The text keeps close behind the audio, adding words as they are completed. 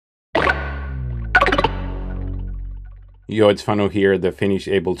Yo, it's Fanu here, the Finnish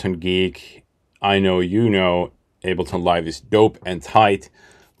Ableton geek. I know you know Ableton Live is dope and tight,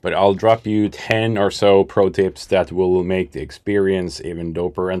 but I'll drop you 10 or so pro tips that will make the experience even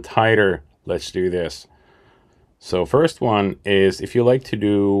doper and tighter. Let's do this. So first one is, if you like to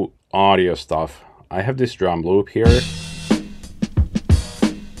do audio stuff, I have this drum loop here.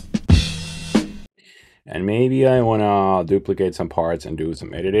 And maybe I want to duplicate some parts and do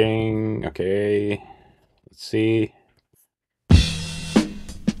some editing. Okay, let's see.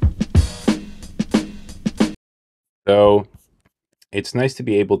 So it's nice to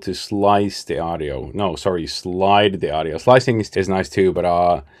be able to slice the audio. No, sorry, slide the audio. Slicing is nice too,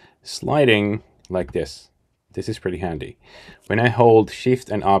 but sliding like this is pretty handy. When I hold shift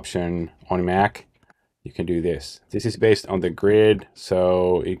and option on Mac, you can do this. This is based on the grid,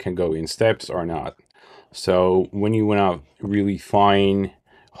 so it can go in steps or not. So when you want to really fine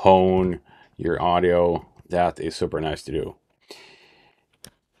hone your audio, that is super nice to do.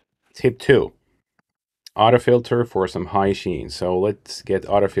 Tip 2. Auto filter for some high sheen. So let's get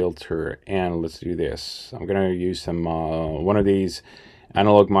auto filter and let's do this. I'm gonna use some one of these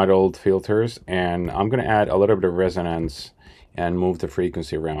analog modeled filters, and I'm gonna add a little bit of resonance and move the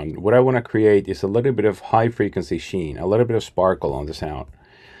frequency around. What I want to create is a little bit of high frequency sheen, a little bit of sparkle on the sound.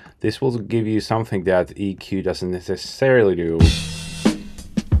 This will give you something that EQ doesn't necessarily do.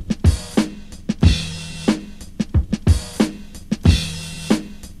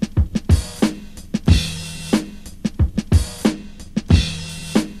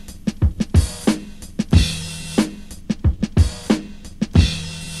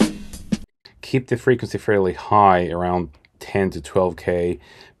 Keep the frequency fairly high, around 10 to 12K.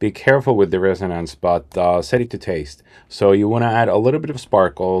 Be careful with the resonance, but set it to taste. So you want to add a little bit of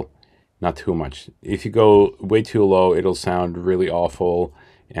sparkle, not too much. If you go way too low, it'll sound really awful,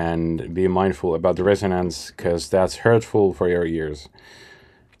 and be mindful about the resonance because that's hurtful for your ears.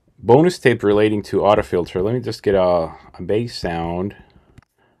 Bonus tip relating to auto filter. Let me just get a bass sound.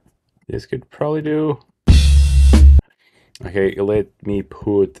 This could probably do. Okay, let me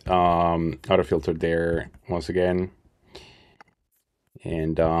put auto filter there once again.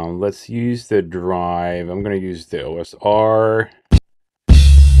 And let's use the drive. I'm going to use the OSR.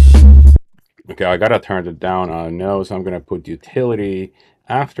 Okay, I got to turn it down. No, so I'm going to put utility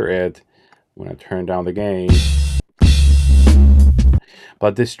after it when I turn down the gain.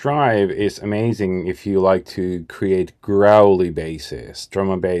 But this drive is amazing if you like to create growly basses,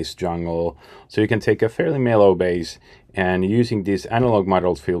 drum and bass jungle. So you can take a fairly mellow bass, and using these analog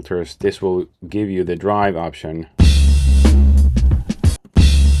modeled filters, this will give you the drive option.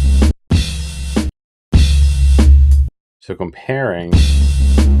 So comparing,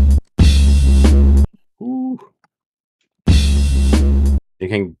 you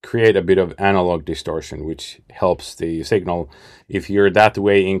can create a bit of analog distortion, which helps the signal if you're that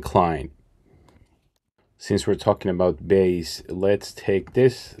way inclined. Since we're talking about bass, let's take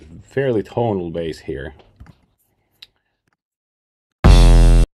this fairly tonal bass here.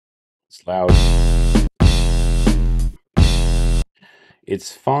 It's loud.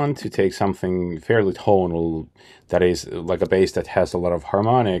 It's fun to take something fairly tonal that is like a bass that has a lot of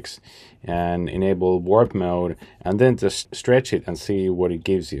harmonics and enable warp mode, and then just stretch it and see what it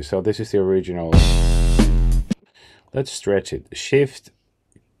gives you. So this is the original. Let's stretch it. Shift,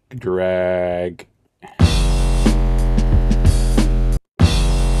 drag.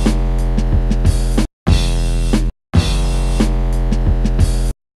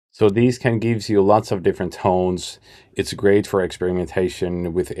 So these can give you lots of different tones. It's great for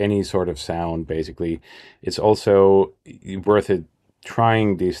experimentation with any sort of sound, basically. It's also worth it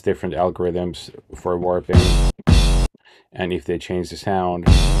trying these different algorithms for warping, and if they change the sound.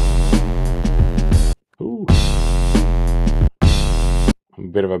 Ooh. A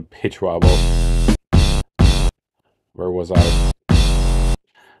bit of a pitch wobble. Where was I?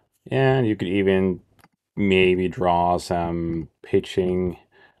 And you could even maybe draw some pitching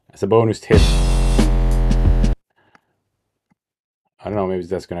as a bonus tip. I don't know, maybe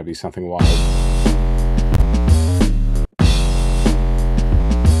that's going to be something wild.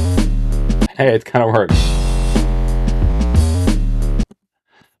 Hey, it kind of works.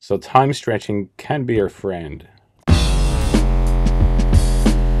 So time stretching can be your friend.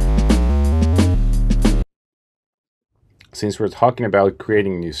 Since we're talking about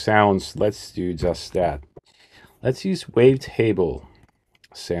creating new sounds, let's do just that. Let's use Wavetable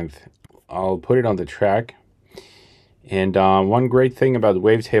synth. I'll put it on the track. And one great thing about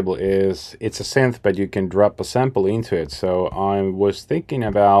Wavetable is it's a synth, but you can drop a sample into it. So I was thinking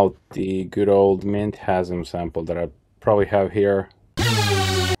about the good old Minthasm sample that I probably have here.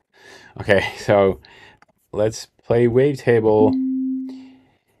 Okay, so let's play Wavetable.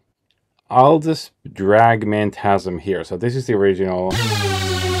 I'll just drag Phantasm here. So this is the original.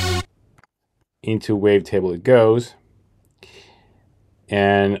 Into Wavetable it goes.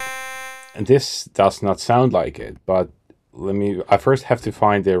 And this does not sound like it, but I first have to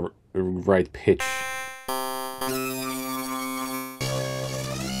find the right pitch.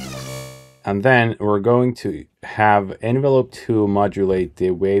 And then we're going to have envelope 2 modulate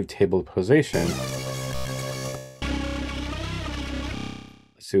the wavetable position.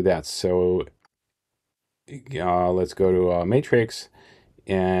 Let's do that. So let's go to matrix,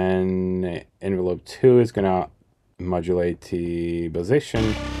 and envelope 2 is gonna modulate the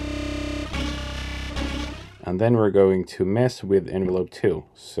position. And then we're going to mess with envelope 2.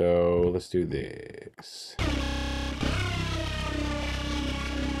 So let's do this.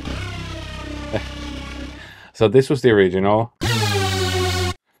 So this was the original.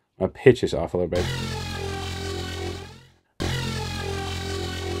 My pitch is off a little bit.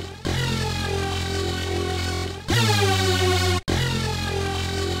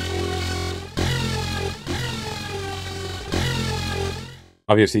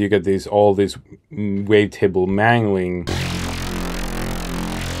 Obviously, you get all this wavetable mangling.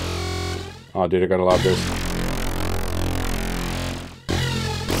 Oh, dude, I gotta love this.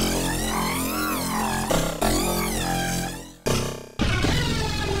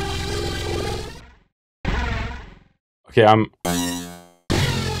 Okay,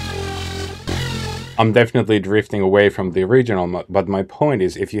 I'm definitely drifting away from the original, but my point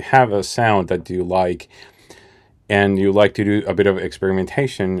is, if you have a sound that you like, and you like to do a bit of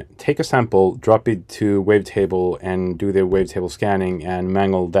experimentation, take a sample, drop it to Wavetable, and do the Wavetable scanning and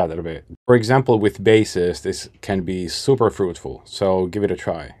mangle that a bit. For example, with basses, this can be super fruitful, so give it a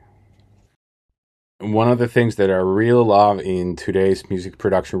try. One of the things that I really love in today's music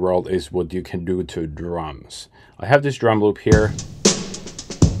production world is what you can do to drums. I have this drum loop here.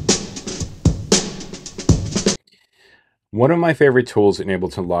 One of my favorite tools in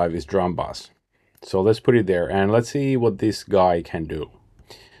Ableton Live is Drum Bus. So let's put it there and let's see what this guy can do.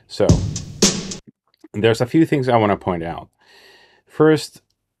 So there's a few things I want to point out. First,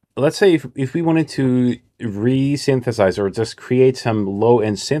 let's say if we wanted to re-synthesize or just create some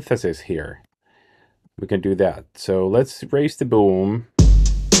low-end synthesis here, we can do that. So let's raise the boom.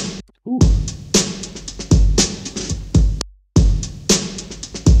 Ooh.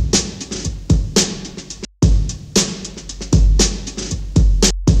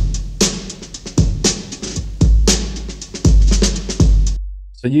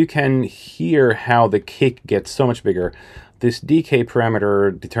 So you can hear how the kick gets so much bigger. This decay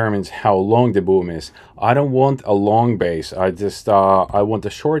parameter determines how long the boom is. I don't want a long bass. I want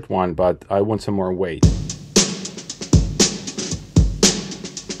a short one, but I want some more weight.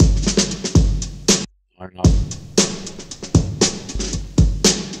 I don't know.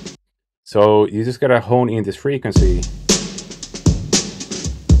 So you just gotta hone in this frequency.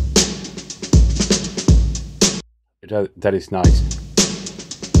 That is nice.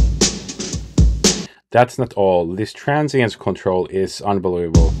 That's not all. This transience control is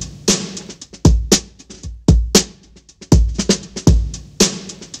unbelievable.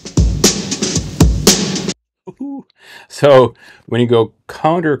 So when you go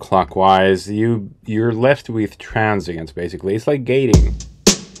counterclockwise, you're left with transients basically. It's like gating.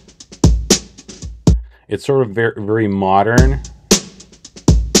 It's sort of very, very modern.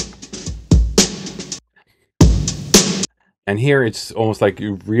 And here it's almost like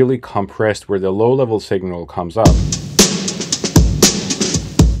really compressed where the low level signal comes up.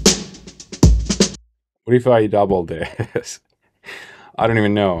 What if I double this? I don't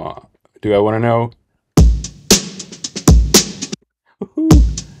even know. Do I want to know?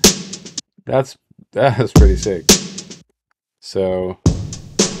 That's pretty sick. So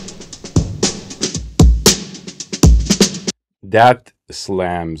that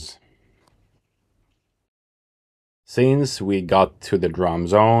slams. Since we got to the drum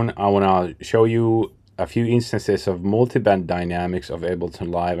zone, I want to show you a few instances of multiband dynamics of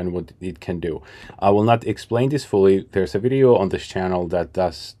Ableton Live and what it can do. I will not explain this fully. There's a video on this channel that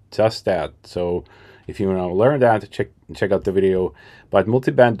does just that. So if you want to learn that, check out the video. But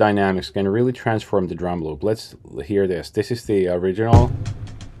multiband dynamics can really transform the drum loop. Let's hear this. This is the original.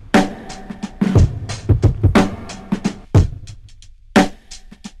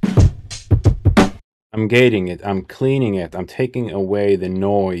 I'm gating it, I'm cleaning it, I'm taking away the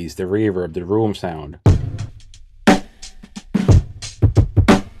noise, the reverb, the room sound.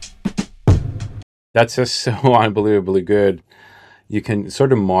 That's just so unbelievably good. You can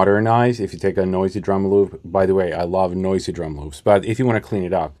sort of modernize if you take a noisy drum loop. By the way, I love noisy drum loops, but if you want to clean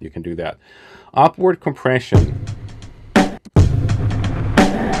it up, you can do that. Upward compression.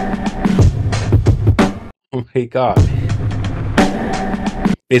 Oh my god.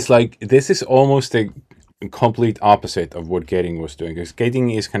 It's like, this is almost a complete opposite of what gating was doing, because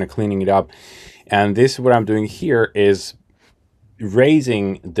gating is kind of cleaning it up. And this, what I'm doing here, is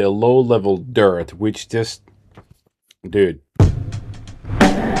raising the low level dirt, which just, dude.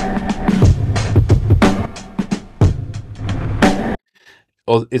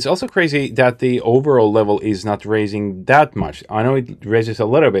 Well, it's also crazy that the overall level is not raising that much. I know it raises a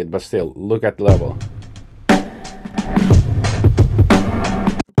little bit, but still, look at the level.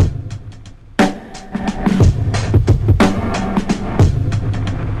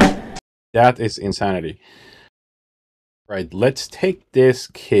 That is insanity. Right, let's take this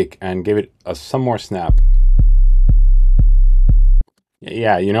kick and give it some more snap.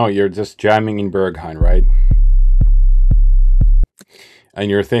 Yeah, you know, you're just jamming in Berghain, right?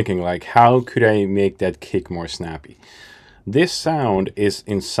 And you're thinking, like, how could I make that kick more snappy? This sound is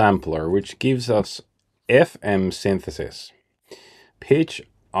in sampler, which gives us FM synthesis. Pitch,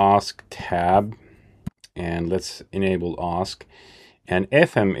 ask, tab, and let's enable ask. And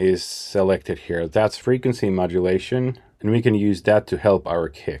FM is selected here. That's frequency modulation, and we can use that to help our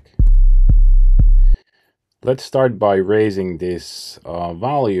kick. Let's start by raising this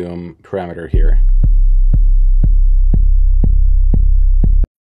volume parameter here.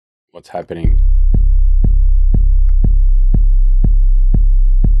 What's happening?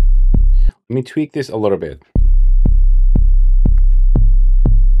 Let me tweak this a little bit.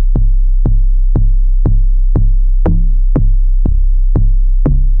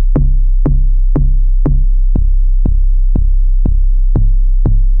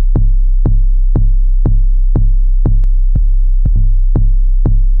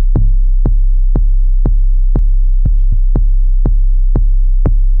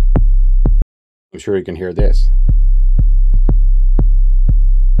 I'm sure you can hear this.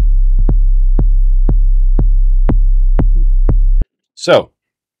 So,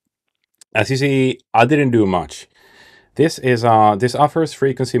 as you see, I didn't do much. This offers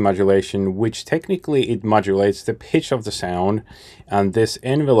frequency modulation, which technically it modulates the pitch of the sound, and this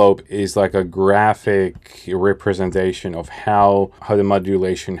envelope is like a graphic representation of how the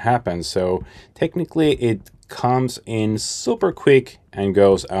modulation happens. So technically it comes in super quick and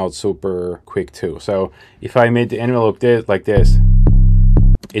goes out super quick too. So if I made the envelope like this,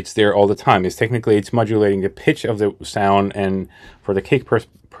 it's there all the time. It's modulating the pitch of the sound, and for the kick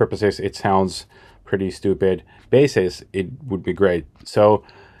purposes, it sounds pretty stupid. Basses, it would be great. So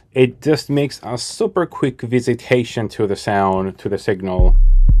it just makes a super quick visitation to the sound, to the signal,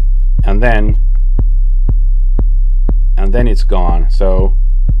 and then it's gone. So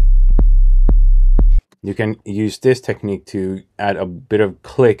you can use this technique to add a bit of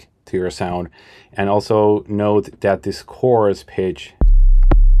click to your sound, and also note that this chorus pitch,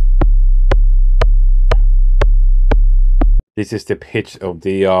 this is the pitch of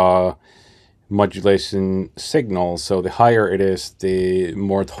the modulation signal. So the higher it is, the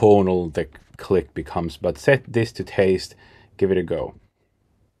more tonal the click becomes. But set this to taste, give it a go.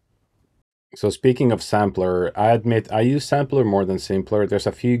 So speaking of sampler, I admit I use sampler more than simpler. There's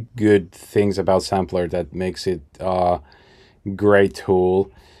a few good things about sampler that makes it a great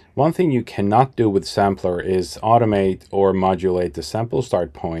tool. One thing you cannot do with sampler is automate or modulate the sample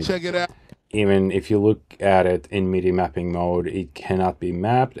start point. Check it out. Even if you look at it in MIDI mapping mode, it cannot be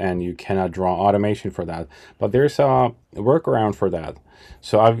mapped and you cannot draw automation for that. But there's a workaround for that.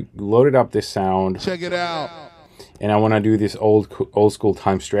 So I've loaded up this sound. Check it out. And I want to do this old school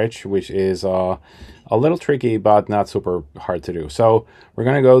time stretch, which is a little tricky, but not super hard to do. So we're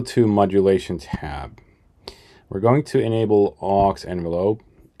going to go to modulation tab. We're going to enable aux envelope.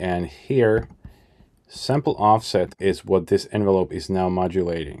 And here, sample offset is what this envelope is now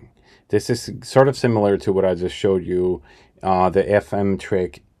modulating. This is sort of similar to what I just showed you, the FM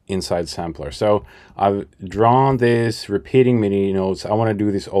trick inside sampler. So I've drawn this repeating MIDI notes. I want to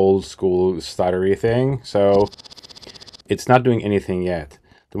do this old school stuttery thing. So it's not doing anything yet.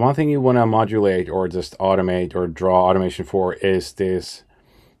 The one thing you want to modulate or just automate or draw automation for is this.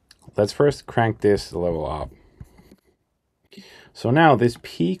 Let's first crank this level up. So now this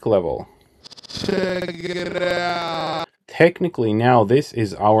peak level. Check it out. Technically now this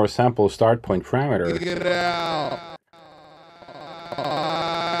is our sample start point parameter. Check it out.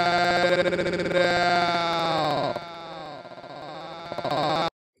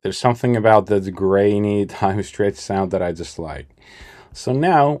 There's something about the grainy time stretch sound that I just like. So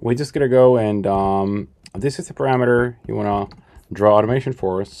now we're just gonna go and this is the parameter you wanna draw automation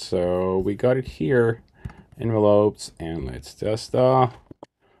for. So we got it here, envelopes, and let's just do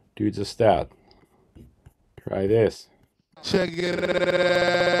just that. Try this. Check it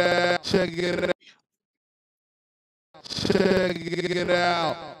out. Check it out. Check it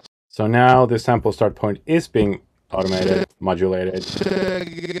out. So now the sample start point is being automated, modulated. Check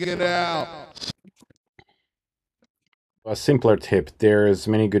it out. A simpler tip, there's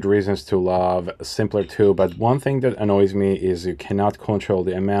many good reasons to love simpler too, but one thing that annoys me is you cannot control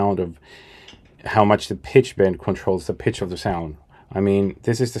the amount of how much the pitch bend controls the pitch of the sound. I mean,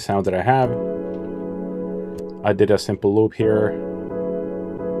 this is the sound that I have. I did a simple loop here.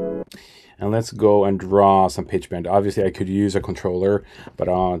 And let's go and draw some pitch bend. Obviously, I could use a controller, but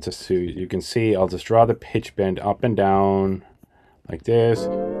just so you can see, I'll just draw the pitch bend up and down like this.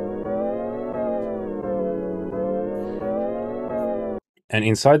 And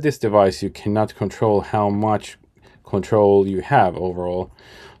inside this device, you cannot control how much control you have overall.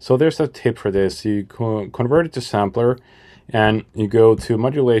 So there's a tip for this. You convert it to sampler, and you go to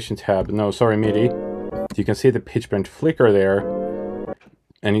modulation tab. No, sorry, MIDI. You can see the pitch bend flicker there,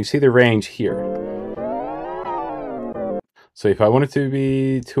 and you see the range here. So if I want it to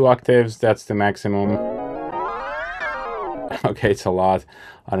be 2 octaves, that's the maximum. Okay, it's a lot.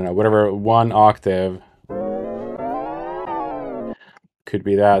 I don't know, whatever, 1 octave. Could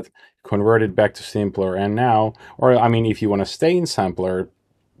be that. Convert it back to simpler, and now, or I mean, if you want to stay in sampler,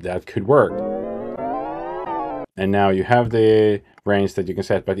 that could work. And now you have the range that you can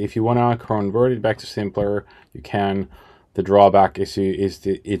set, but if you want to convert it back to simpler, you can. The drawback is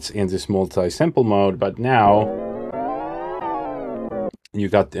it's in this multi-sample mode, but now you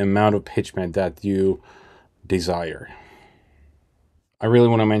got the amount of pitch bend that you desire. I really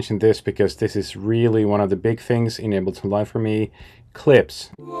want to mention this because this is really one of the big things in Ableton Live for me.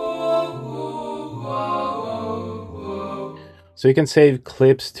 Clips. So you can save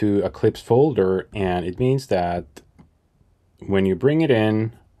clips to a clips folder, and it means that when you bring it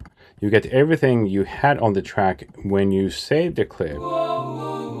in, you get everything you had on the track when you saved the clip.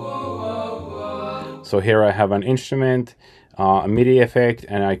 So here I have an instrument, a MIDI effect,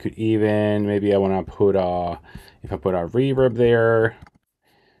 and I could even, maybe I want to put if I put a reverb there,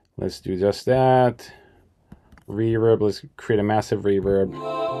 let's do just that. Reverb, let's create a massive reverb.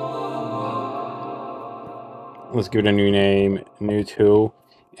 Let's give it a new name, new tool,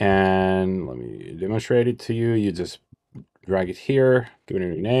 and let me demonstrate it to you. You just drag it here, give it a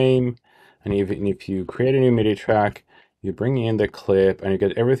new name, and even if you create a new MIDI track, you bring in the clip and you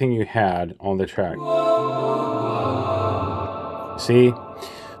get everything you had on the track. See?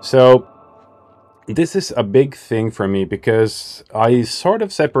 So this is a big thing for me because I sort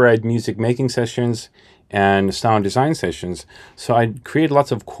of separate music making sessions and sound design sessions. So I create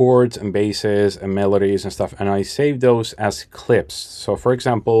lots of chords and basses and melodies and stuff, and I save those as clips. So for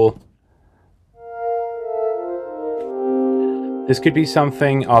example, this could be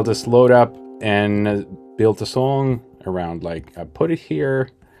something I'll just load up and build a song around. Like I put it here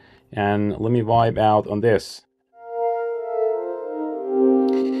and let me vibe out on this.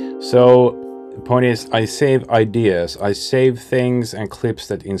 So the point is, I save ideas, I save things and clips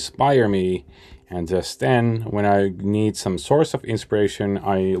that inspire me, and just then when I need some source of inspiration,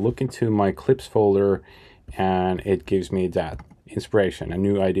 I look into my clips folder and it gives me that inspiration and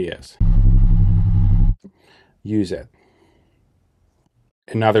new ideas. Use it.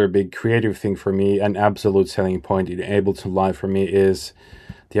 Another big creative thing for me, an absolute selling point in Ableton Live for me, is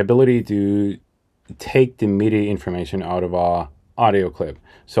the ability to take the MIDI information out of a audio clip.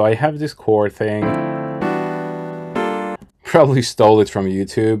 So I have this chord thing, probably stole it from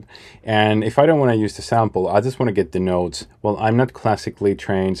YouTube, and if I don't want to use the sample, I just want to get the notes. Well, I'm not classically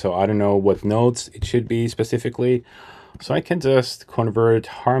trained, so I don't know what notes it should be specifically. So I can just convert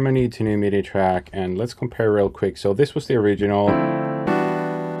harmony to new MIDI track, and let's compare real quick. So this was the original.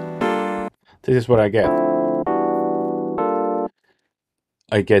 This is what I get.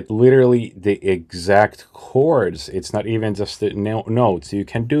 I get literally the exact chords. It's not even just the notes. You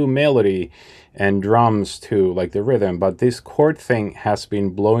can do melody and drums too, like the rhythm, but this chord thing has been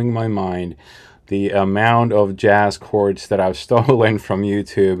blowing my mind. The amount of jazz chords that I've stolen from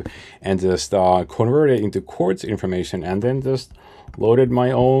YouTube and just converted into chords information and then just loaded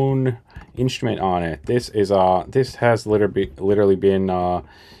my own instrument on it. This has literally been a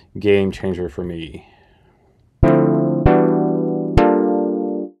game changer for me.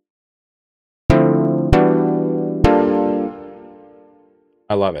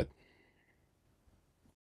 I love it.